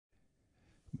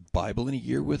Bible in a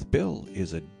Year with Bill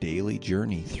is a daily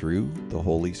journey through the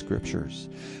Holy Scriptures.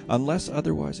 Unless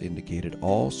otherwise indicated,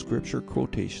 all scripture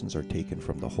quotations are taken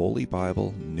from the Holy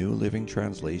Bible, New Living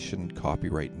Translation,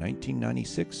 copyright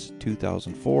 1996,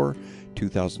 2004,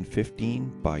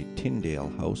 2015 by Tyndale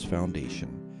House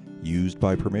Foundation. Used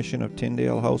by permission of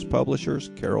Tyndale House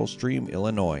Publishers, Carol Stream,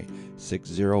 Illinois,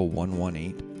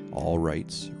 60118. All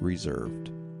rights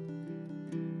reserved.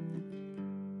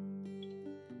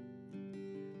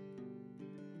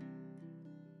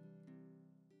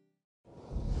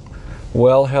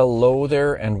 Well, hello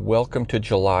there and welcome to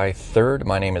July 3rd.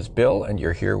 My name is Bill and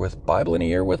you're here with Bible in a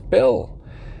Year with Bill.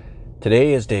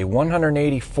 Today is day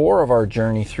 184 of our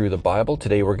journey through the Bible.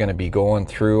 Today we're going to be going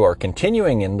through or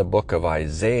continuing in the book of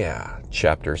Isaiah,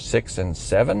 chapter 6 and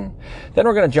 7. Then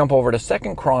we're going to jump over to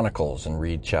 2 Chronicles and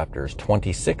read chapters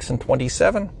 26 and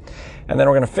 27. And then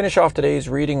we're going to finish off today's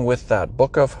reading with that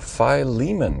book of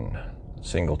Philemon,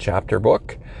 single chapter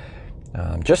book.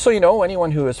 Just so you know,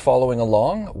 anyone who is following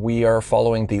along, we are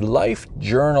following the Life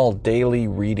Journal daily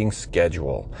reading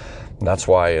schedule. And that's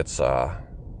why it's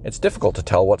difficult to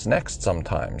tell what's next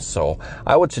sometimes. So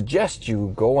I would suggest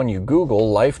you go and you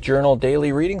Google Life Journal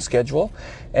daily reading schedule,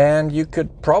 and you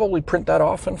could probably print that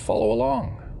off and follow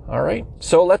along. All right,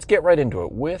 so let's get right into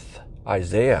it with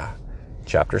Isaiah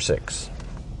chapter 6.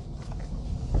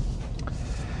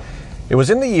 It was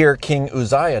in the year King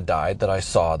Uzziah died that I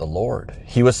saw the Lord.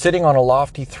 He was sitting on a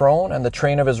lofty throne, and the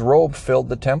train of his robe filled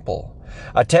the temple.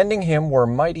 Attending him were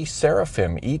mighty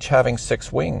seraphim, each having 6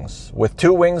 wings. With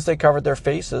 2 wings they covered their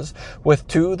faces, with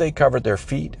 2 they covered their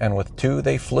feet, and with 2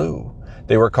 they flew.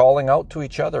 They were calling out to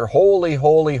each other, "Holy,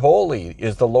 holy, holy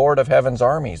is the Lord of heaven's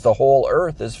armies. The whole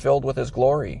earth is filled with his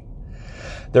glory."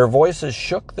 Their voices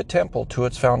shook the temple to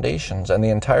its foundations, and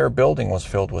the entire building was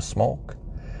filled with smoke.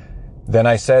 Then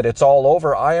I said, "It's all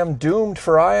over. I am doomed,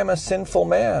 for I am a sinful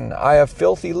man. I have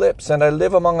filthy lips, and I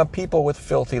live among a people with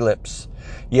filthy lips.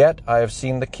 Yet I have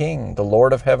seen the King, the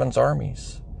Lord of heaven's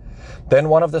armies." Then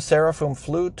one of the seraphim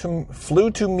flew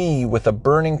to me with a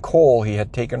burning coal he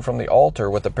had taken from the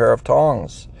altar with a pair of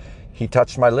tongs. He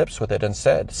touched my lips with it and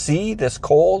said, "See, this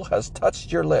coal has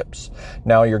touched your lips.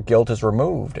 Now your guilt is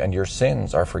removed, and your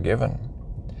sins are forgiven."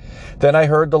 Then I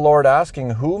heard the Lord asking,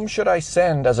 "Whom should I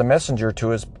send as a messenger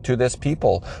to this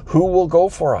people? Who will go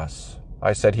for us?"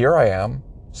 I said, "Here I am.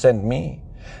 Send me."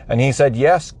 And he said,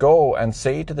 "Yes, go and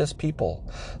say to this people,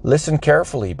 listen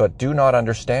carefully, but do not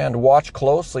understand. Watch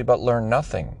closely, but learn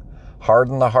nothing.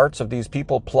 Harden the hearts of these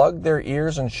people, plug their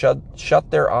ears and shut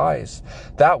their eyes.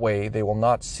 That way they will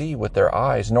not see with their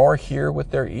eyes, nor hear with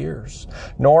their ears,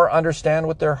 nor understand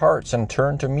with their hearts, and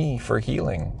turn to me for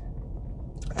healing."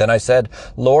 Then I said,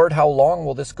 "Lord, how long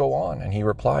will this go on?" And he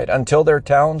replied, "Until their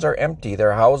towns are empty,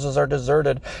 their houses are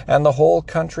deserted, and the whole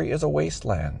country is a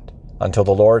wasteland. Until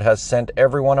the Lord has sent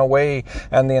everyone away,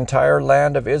 and the entire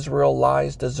land of Israel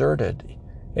lies deserted.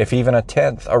 If even a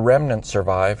tenth, a remnant,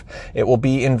 survive, it will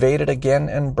be invaded again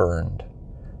and burned.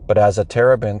 But as a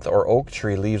terebinth or oak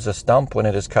tree leaves a stump when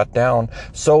it is cut down,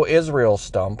 so Israel's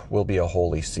stump will be a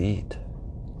holy seed."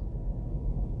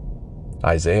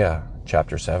 Isaiah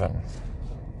chapter 7.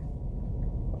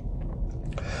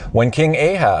 When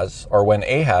Ahaz,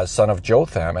 son of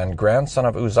Jotham and grandson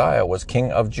of Uzziah, was king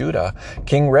of Judah,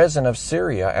 King Rezin of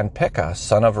Syria and Pekah,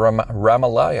 son of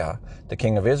Ramaliah, the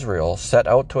king of Israel, set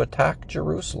out to attack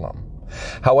Jerusalem.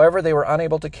 However, they were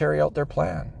unable to carry out their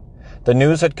plan. The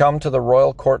news had come to the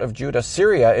royal court of Judah,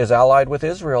 "Syria is allied with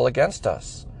Israel against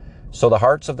us." So the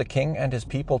hearts of the king and his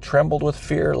people trembled with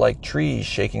fear like trees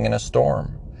shaking in a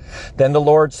storm. Then the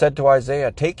Lord said to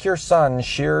Isaiah, "Take your son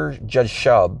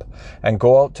Shear-Jashub and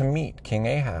go out to meet King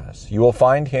Ahaz. You will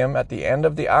find him at the end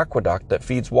of the aqueduct that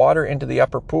feeds water into the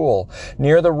upper pool,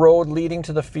 near the road leading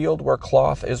to the field where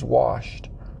cloth is washed.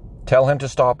 Tell him to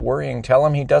stop worrying. Tell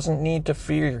him he doesn't need to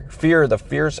fear the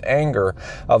fierce anger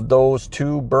of those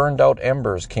 2 burned-out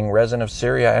embers, King Rezin of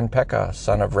Syria and Pekah,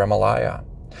 son of Remaliah.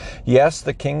 Yes,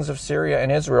 the kings of Syria and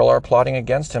Israel are plotting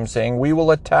against him, saying, 'We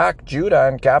will attack Judah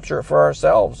and capture it for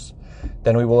ourselves.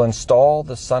 Then we will install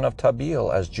the son of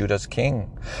Tabeel as Judah's king.'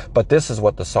 But this is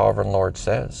what the sovereign Lord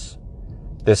says.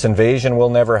 This invasion will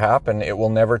never happen. It will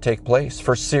never take place.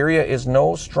 For Syria is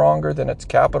no stronger than its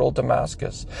capital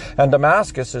Damascus, and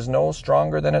Damascus is no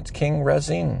stronger than its king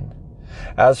Rezin.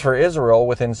 As for Israel,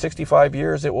 within 65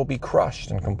 years it will be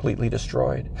crushed and completely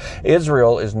destroyed.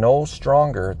 Israel is no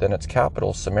stronger than its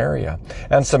capital Samaria,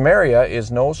 and Samaria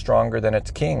is no stronger than its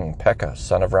king Pekah,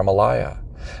 son of Remaliah.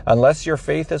 Unless your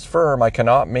faith is firm, I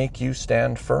cannot make you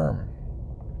stand firm."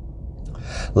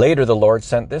 Later the Lord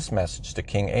sent this message to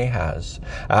King Ahaz.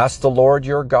 Ask the Lord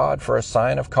your God for a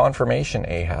sign of confirmation,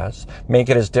 Ahaz. Make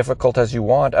it as difficult as you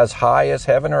want, as high as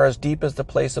heaven or as deep as the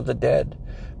place of the dead.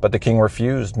 But the king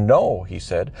refused. No, he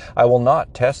said, I will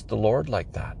not test the Lord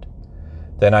like that.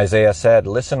 Then Isaiah said,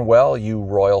 Listen well, you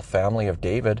royal family of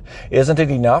David. Isn't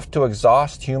it enough to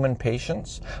exhaust human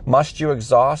patience? Must you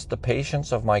exhaust the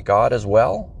patience of my God as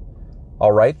well?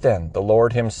 All right then, the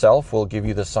Lord himself will give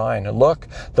you the sign. Look,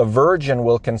 the virgin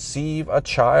will conceive a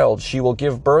child. She will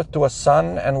give birth to a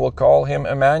son and will call him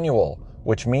Emmanuel,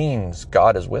 which means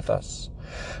God is with us.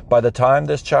 By the time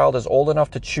this child is old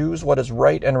enough to choose what is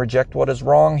right and reject what is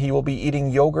wrong, he will be eating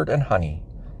yogurt and honey.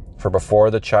 For before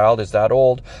the child is that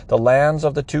old, the lands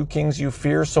of the two kings you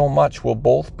fear so much will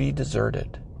both be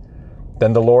deserted.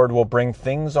 Then the Lord will bring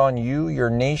things on you, your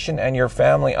nation, and your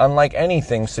family, unlike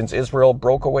anything since Israel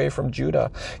broke away from Judah.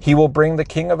 He will bring the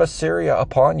king of Assyria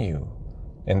upon you.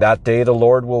 In that day the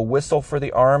Lord will whistle for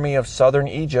the army of southern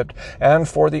Egypt and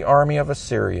for the army of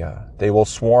Assyria. They will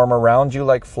swarm around you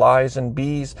like flies and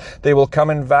bees. They will come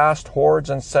in vast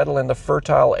hordes and settle in the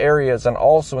fertile areas and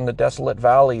also in the desolate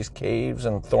valleys, caves,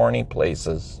 and thorny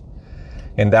places.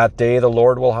 In that day the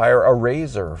Lord will hire a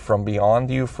razor from beyond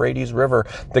the Euphrates River,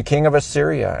 the king of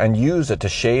Assyria, and use it to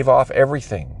shave off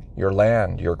everything, your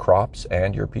land, your crops,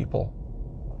 and your people.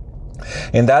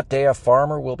 In that day a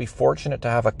farmer will be fortunate to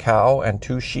have a cow and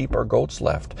 2 sheep or goats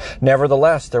left.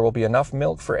 Nevertheless, there will be enough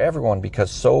milk for everyone because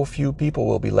so few people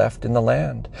will be left in the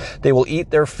land. They will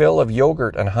eat their fill of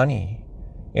yogurt and honey.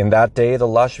 In that day, the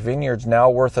lush vineyards, now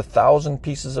worth 1,000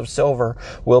 pieces of silver,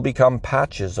 will become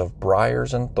patches of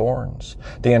briars and thorns.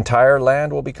 The entire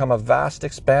land will become a vast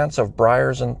expanse of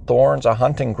briars and thorns, a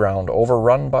hunting ground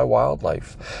overrun by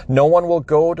wildlife. No one will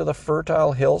go to the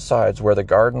fertile hillsides where the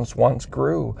gardens once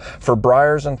grew, for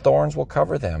briars and thorns will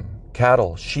cover them.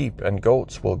 Cattle, sheep, and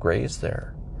goats will graze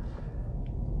there.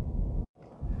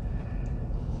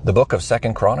 The book of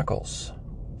 2 Chronicles,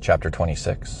 chapter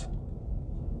 26.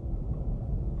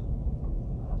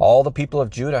 All the people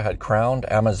of Judah had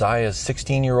crowned Amaziah's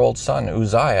 16-year-old son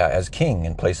Uzziah as king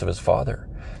in place of his father.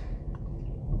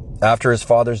 After his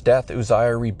father's death,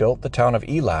 Uzziah rebuilt the town of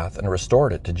Elath and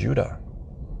restored it to Judah.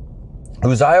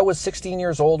 Uzziah was 16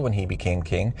 years old when he became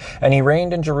king, and he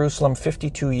reigned in Jerusalem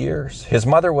 52 years. His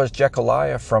mother was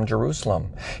Jechaliah from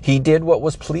Jerusalem. He did what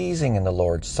was pleasing in the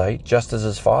Lord's sight, just as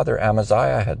his father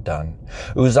Amaziah had done.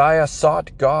 Uzziah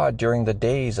sought God during the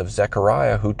days of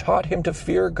Zechariah, who taught him to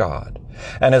fear God.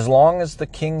 And as long as the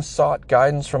king sought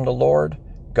guidance from the Lord,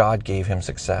 God gave him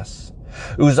success.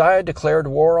 Uzziah declared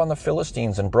war on the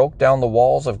Philistines and broke down the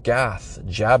walls of Gath,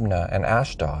 Jabneh, and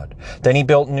Ashdod. Then he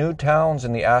built new towns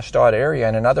in the Ashdod area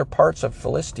and in other parts of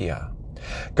Philistia.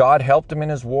 God helped him in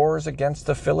his wars against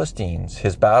the Philistines,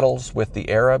 his battles with the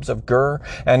Arabs of Gur,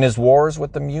 and his wars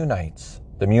with the Meunites.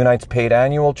 The Meunites paid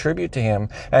annual tribute to him,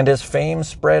 and his fame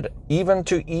spread even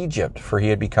to Egypt, for he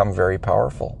had become very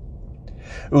powerful.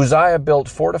 Uzziah built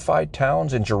fortified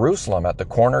towns in Jerusalem at the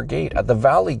corner gate, at the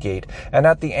valley gate, and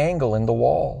at the angle in the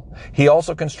wall. He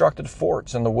also constructed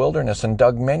forts in the wilderness and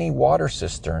dug many water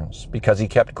cisterns, because he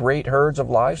kept great herds of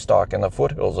livestock in the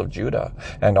foothills of Judah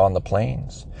and on the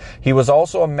plains. He was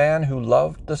also a man who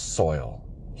loved the soil.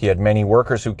 He had many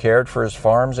workers who cared for his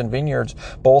farms and vineyards,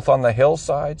 both on the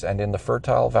hillsides and in the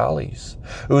fertile valleys.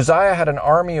 Uzziah had an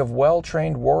army of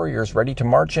well-trained warriors ready to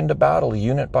march into battle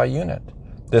unit by unit.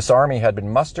 This army had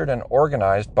been mustered and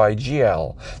organized by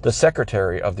Jeiel, the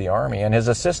secretary of the army, and his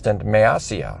assistant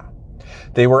Maaseiah.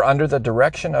 They were under the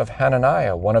direction of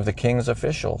Hananiah, one of the king's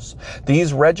officials.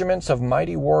 These regiments of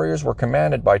mighty warriors were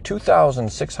commanded by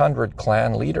 2,600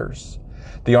 clan leaders.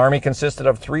 The army consisted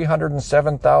of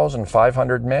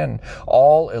 307,500 men,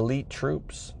 all elite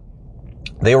troops.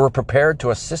 They were prepared to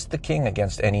assist the king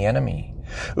against any enemy.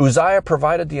 Uzziah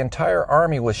provided the entire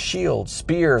army with shields,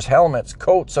 spears, helmets,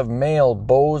 coats of mail,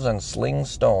 bows, and sling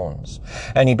stones.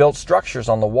 And he built structures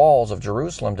on the walls of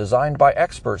Jerusalem designed by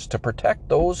experts to protect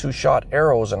those who shot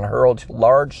arrows and hurled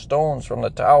large stones from the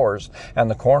towers and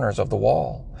the corners of the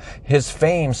wall. His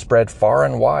fame spread far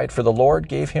and wide, for the Lord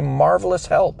gave him marvelous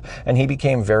help, and he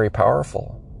became very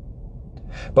powerful.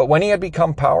 But when he had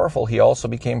become powerful, he also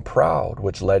became proud,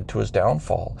 which led to his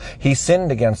downfall. He sinned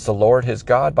against the Lord his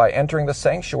God by entering the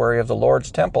sanctuary of the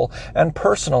Lord's temple and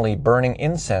personally burning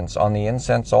incense on the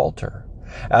incense altar.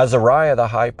 Azariah the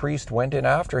high priest went in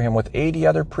after him with 80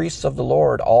 other priests of the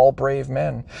Lord, all brave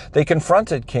men. They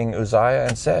confronted King Uzziah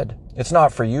and said, "It's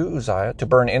not for you, Uzziah, to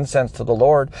burn incense to the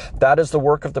Lord. That is the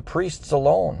work of the priests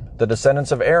alone, the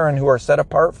descendants of Aaron who are set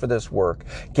apart for this work.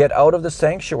 Get out of the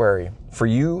sanctuary, for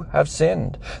you have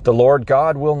sinned. The Lord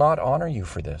God will not honor you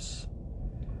for this."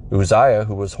 Uzziah,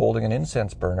 who was holding an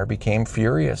incense burner, became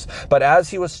furious. But as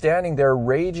he was standing there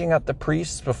raging at the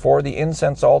priests before the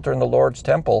incense altar in the Lord's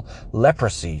temple,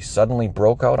 leprosy suddenly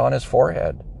broke out on his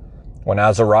forehead. When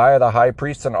Azariah the high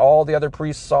priest and all the other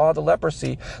priests saw the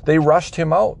leprosy, they rushed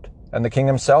him out, and the king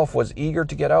himself was eager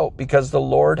to get out because the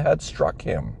Lord had struck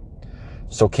him.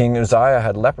 So King Uzziah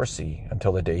had leprosy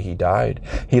until the day he died.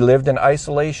 He lived in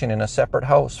isolation in a separate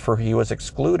house, for he was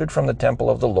excluded from the temple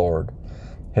of the Lord.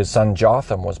 His son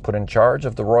Jotham was put in charge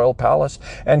of the royal palace,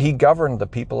 and he governed the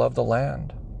people of the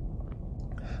land.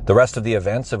 The rest of the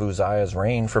events of Uzziah's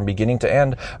reign from beginning to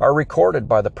end are recorded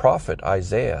by the prophet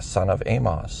Isaiah, son of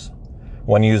Amos.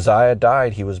 When Uzziah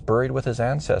died, he was buried with his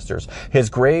ancestors. His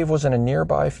grave was in a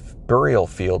nearby burial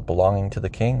field belonging to the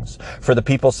kings, for the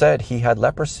people said he had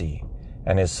leprosy,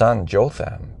 and his son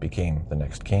Jotham became the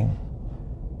next king.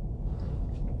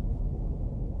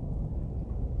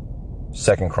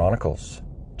 2 Chronicles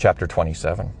chapter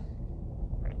 27.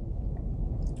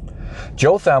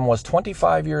 Jotham was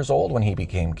 25 years old when he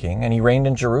became king, and he reigned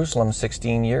in Jerusalem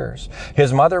 16 years.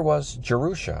 His mother was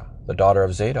Jerusha, the daughter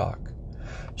of Zadok.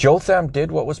 Jotham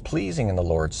did what was pleasing in the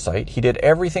Lord's sight. He did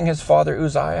everything his father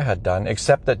Uzziah had done,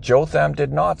 except that Jotham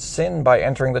did not sin by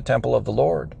entering the temple of the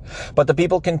Lord. But the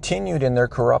people continued in their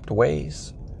corrupt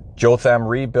ways. Jotham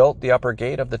rebuilt the upper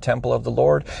gate of the temple of the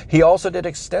Lord. He also did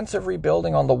extensive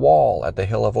rebuilding on the wall at the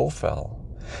hill of Ophel.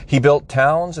 He built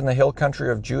towns in the hill country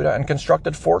of Judah and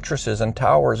constructed fortresses and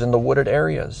towers in the wooded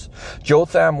areas.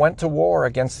 Jotham went to war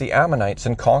against the Ammonites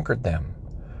and conquered them.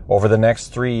 Over the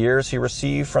next 3 years, he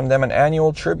received from them an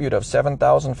annual tribute of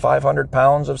 7,500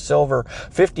 pounds of silver,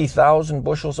 50,000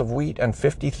 bushels of wheat, and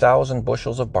 50,000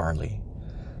 bushels of barley.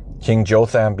 King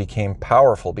Jotham became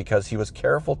powerful because he was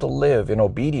careful to live in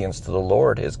obedience to the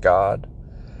Lord his God.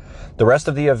 The rest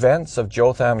of the events of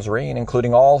Jotham's reign,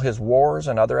 including all his wars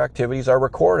and other activities, are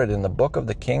recorded in the book of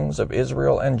the kings of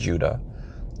Israel and Judah.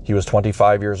 He was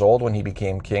 25 years old when he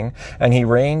became king, and he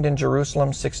reigned in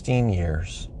Jerusalem 16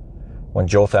 years. When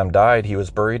Jotham died, he was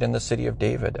buried in the city of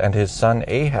David, and his son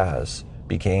Ahaz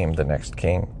became the next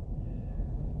king.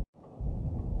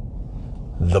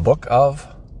 The Book of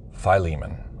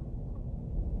Philemon.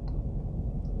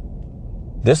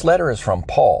 This letter is from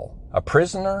Paul, a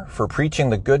prisoner for preaching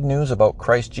the good news about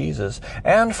Christ Jesus,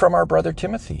 and from our brother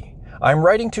Timothy. I'm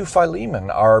writing to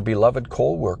Philemon, our beloved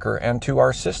co-worker, and to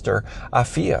our sister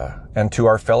Apphia, and to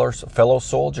our fellow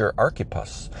soldier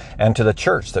Archippus, and to the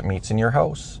church that meets in your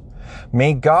house.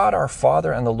 May God our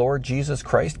Father and the Lord Jesus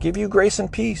Christ give you grace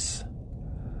and peace.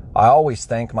 I always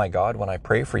thank my God when I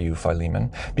pray for you,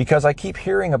 Philemon, because I keep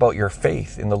hearing about your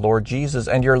faith in the Lord Jesus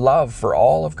and your love for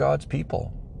all of God's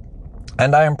people.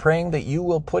 And I am praying that you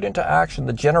will put into action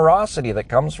the generosity that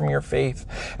comes from your faith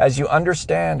as you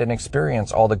understand and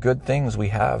experience all the good things we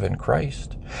have in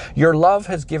Christ. Your love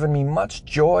has given me much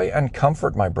joy and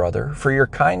comfort, my brother, for your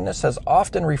kindness has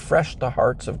often refreshed the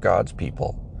hearts of God's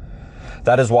people.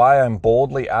 That is why I am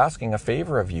boldly asking a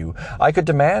favor of you. I could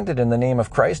demand it in the name of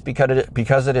Christ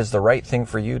because it is the right thing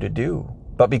for you to do.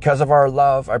 But because of our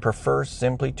love, I prefer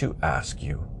simply to ask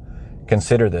you.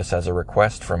 Consider this as a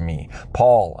request from me,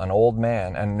 Paul, an old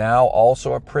man, and now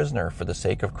also a prisoner for the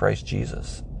sake of Christ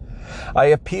Jesus. I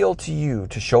appeal to you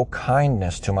to show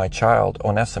kindness to my child,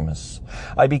 Onesimus.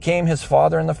 I became his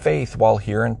father in the faith while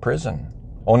here in prison.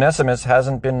 Onesimus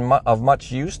hasn't been of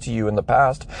much use to you in the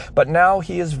past, but now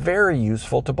he is very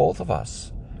useful to both of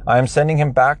us. I am sending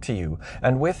him back to you,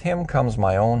 and with him comes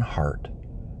my own heart.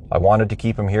 I wanted to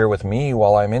keep him here with me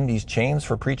while I'm in these chains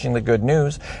for preaching the good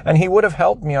news, and he would have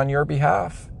helped me on your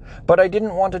behalf. But I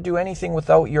didn't want to do anything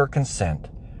without your consent.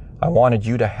 I wanted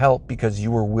you to help because you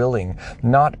were willing,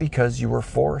 not because you were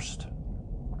forced.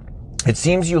 It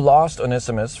seems you lost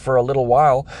Onesimus for a little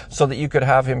while so that you could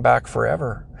have him back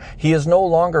forever. He is no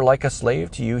longer like a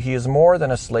slave to you. He is more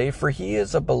than a slave, for he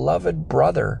is a beloved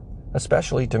brother,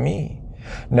 especially to me.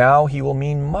 Now he will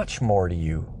mean much more to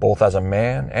you, both as a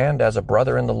man and as a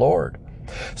brother in the Lord.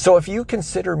 So if you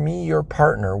consider me your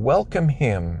partner, welcome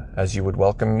him as you would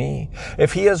welcome me.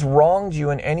 If he has wronged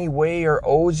you in any way or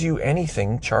owes you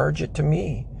anything, charge it to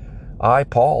me. I,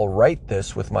 Paul, write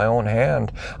this with my own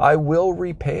hand. I will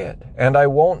repay it, and I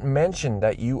won't mention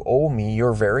that you owe me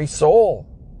your very soul.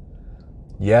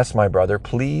 Yes, my brother,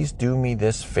 please do me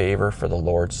this favor for the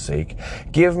Lord's sake.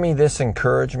 Give me this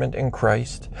encouragement in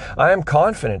Christ. I am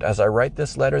confident as I write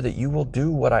this letter that you will do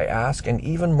what I ask and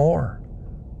even more.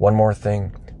 One more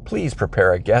thing. Please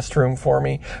prepare a guest room for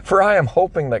me, for I am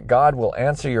hoping that God will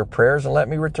answer your prayers and let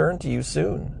me return to you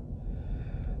soon.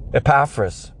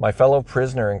 Epaphras, my fellow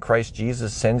prisoner in Christ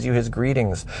Jesus, sends you his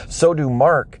greetings. So do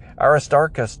Mark,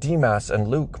 Aristarchus, Demas, and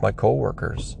Luke, my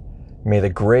co-workers. May the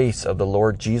grace of the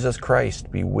Lord Jesus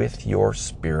Christ be with your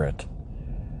spirit.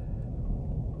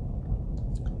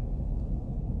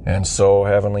 And so,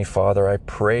 Heavenly Father, I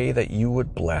pray that you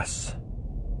would bless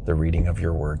the reading of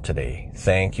your word today.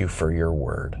 Thank you for your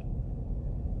word.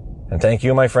 And thank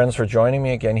you, my friends, for joining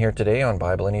me again here today on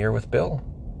Bible in a Year with Bill.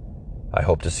 I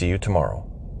hope to see you tomorrow.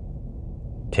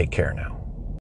 Take care now.